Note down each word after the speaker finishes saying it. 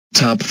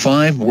Top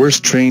 5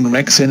 Worst Train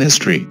Wrecks in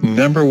History.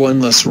 Number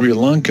 1. The Sri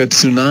Lanka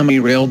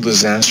Tsunami Rail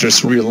Disaster.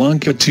 Sri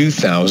Lanka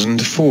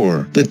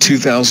 2004. The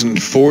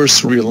 2004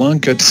 Sri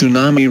Lanka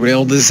Tsunami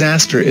Rail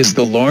Disaster is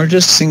the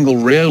largest single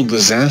rail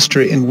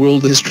disaster in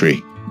world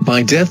history,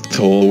 by death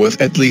toll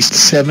with at least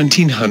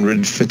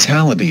 1,700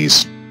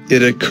 fatalities.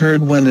 It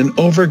occurred when an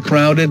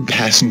overcrowded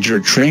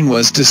passenger train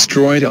was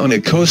destroyed on a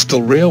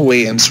coastal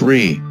railway in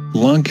Sri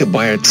Lanka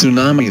by a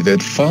tsunami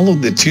that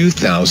followed the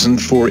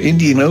 2004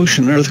 Indian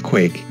Ocean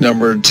earthquake.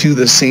 Number 2.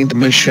 The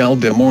Saint-Michel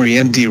de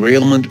Maurienne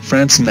derailment.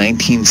 France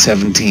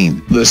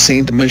 1917. The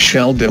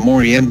Saint-Michel de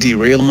Maurienne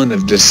derailment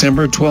of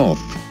December 12,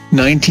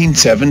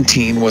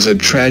 1917 was a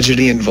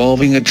tragedy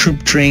involving a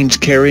troop train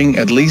carrying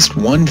at least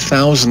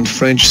 1,000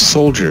 French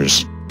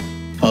soldiers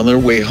on their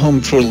way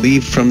home for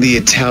leave from the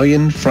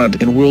Italian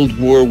front in World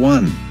War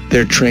I.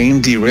 Their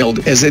train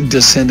derailed as it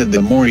descended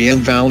the Maurienne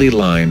Valley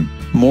line.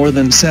 More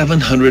than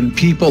 700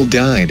 people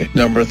died.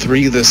 Number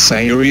 3. The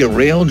Siuria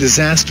Rail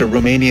Disaster.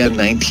 Romania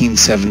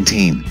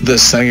 1917. The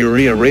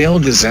Siuria Rail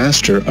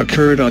Disaster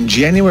occurred on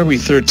January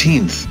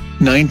 13,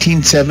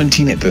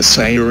 1917 at the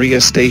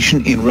Siuria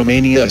station in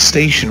Romania. A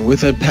station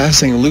with a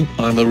passing loop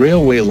on the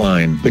railway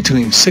line.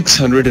 Between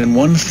 600 and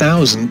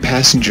 1,000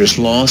 passengers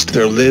lost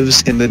their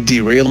lives in the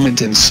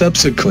derailment and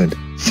subsequent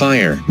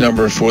fire.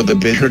 Number 4. The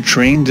Bihar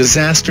train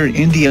disaster.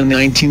 India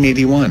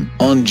 1981.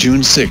 On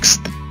June 6,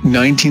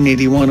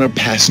 1981, a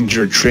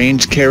passenger train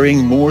carrying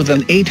more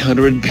than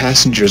 800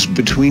 passengers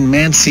between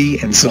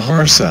Mansi and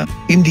Saharsa,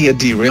 India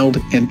derailed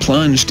and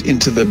plunged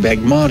into the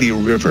Bagmati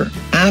River.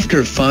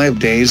 After 5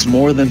 days,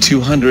 more than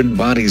 200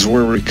 bodies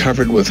were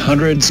recovered, with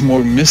hundreds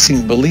more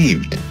missing,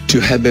 believed to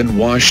have been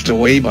washed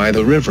away by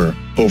the river.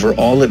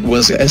 Overall, it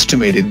was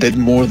estimated that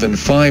more than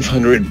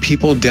 500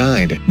 people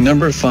died.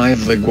 Number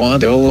 5. The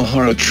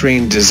Guadalajara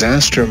train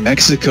disaster.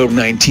 Mexico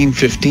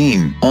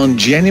 1915. On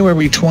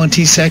January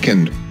 22,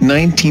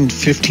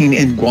 1915,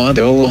 in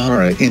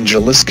Guadalajara in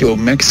Jalisco,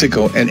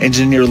 Mexico, an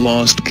engineer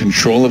lost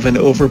control of an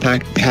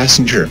overpacked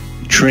passenger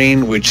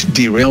train which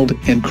derailed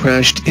and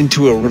crashed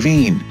into a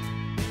ravine.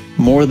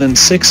 More than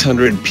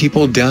 600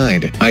 people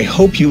died. I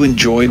hope you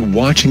enjoyed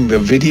watching the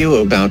video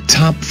about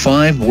top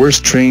 5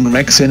 worst train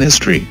wrecks in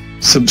history.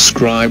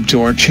 Subscribe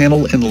to our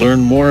channel and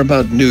learn more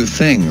about new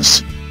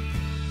things.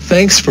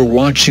 Thanks for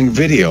watching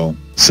video.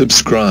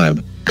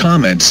 Subscribe,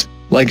 comments,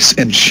 likes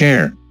and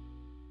share.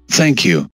 Thank you.